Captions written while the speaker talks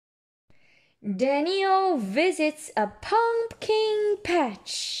Daniel visits a pumpkin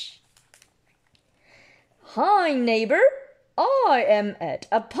patch. Hi, neighbor. I am at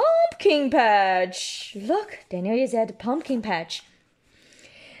a pumpkin patch. Look, Daniel is at a pumpkin patch.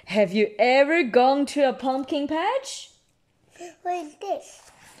 Have you ever gone to a pumpkin patch? What is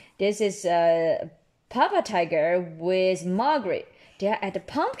this? This is Peppa Tiger with Margaret. They are at the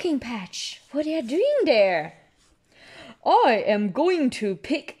pumpkin patch. What are they doing there? I am going to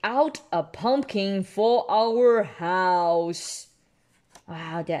pick out a pumpkin for our house.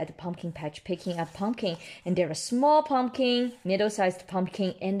 Wow, they're at the pumpkin patch picking a pumpkin. And there are small pumpkin, middle-sized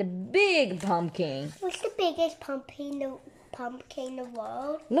pumpkin, and a big pumpkin. What's the biggest pumpkin in the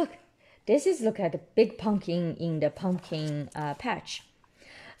world? Look at the big pumpkin in the pumpkin patch.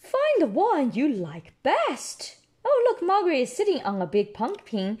 Find the one you like best. Oh, look, Margaret is sitting on a big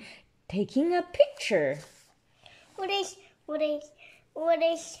pumpkin taking a picture. What is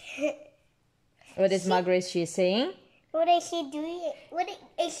Margaret she saying? What is she doing? What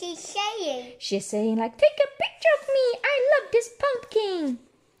is she saying? She's saying like, take a picture of me. I love this pumpkin.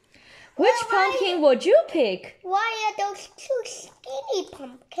 Which pumpkin would you pick? Why are those two skinny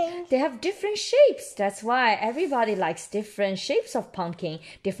pumpkins? They have different shapes. That's why everybody likes different shapes of pumpkin,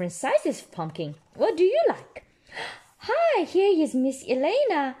 different sizes of pumpkin. What do you like? Hi, here is Miss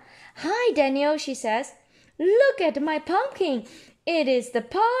Elena. Hi, Daniel, she says. Look at my pumpkin. It is the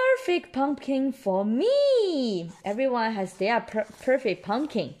perfect pumpkin for me. Everyone has their perfect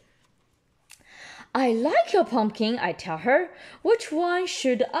pumpkin. I like your pumpkin, I tell her. Which one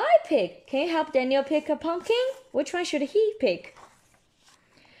should I pick? Can you help Daniel pick a pumpkin? Which one should he pick?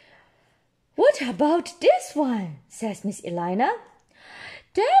 What about this one? Says Miss Elena.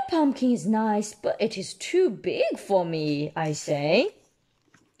 That pumpkin is nice, but it is too big for me, I say.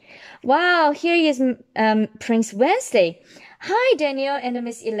 Wow, here is Prince Wednesday. Hi, Daniel and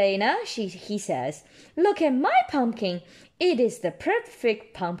Miss Elena, he says. Look at my pumpkin. It is the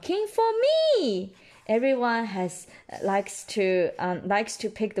perfect pumpkin for me. Everyone likes to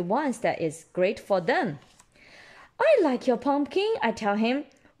pick the ones that is great for them. I like your pumpkin, I tell him.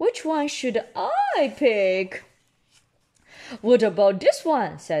 Which one should I pick? What about this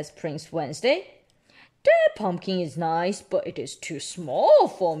one? Says Prince Wednesday. That pumpkin is nice, but it is too small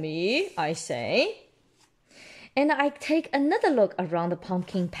for me, I say. And I take another look around the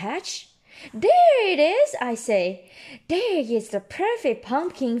pumpkin patch. There it is, I say. There is the perfect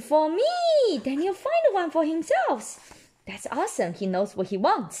pumpkin for me. Daniel find one for himself. That's awesome. He knows what he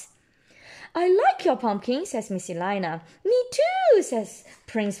wants. I like your pumpkin, says Miss Elena. Me too, says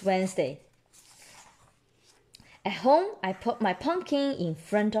Prince Wednesday. At home, I put my pumpkin in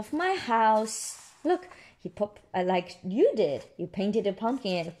front of my house. Look, he put like you did. You painted a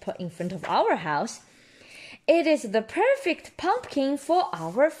pumpkin and put in front of our house. It is the perfect pumpkin for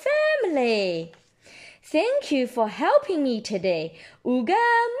our family. Thank you for helping me today. Ooga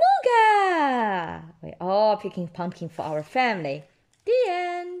mooga. We're all picking pumpkin for our family.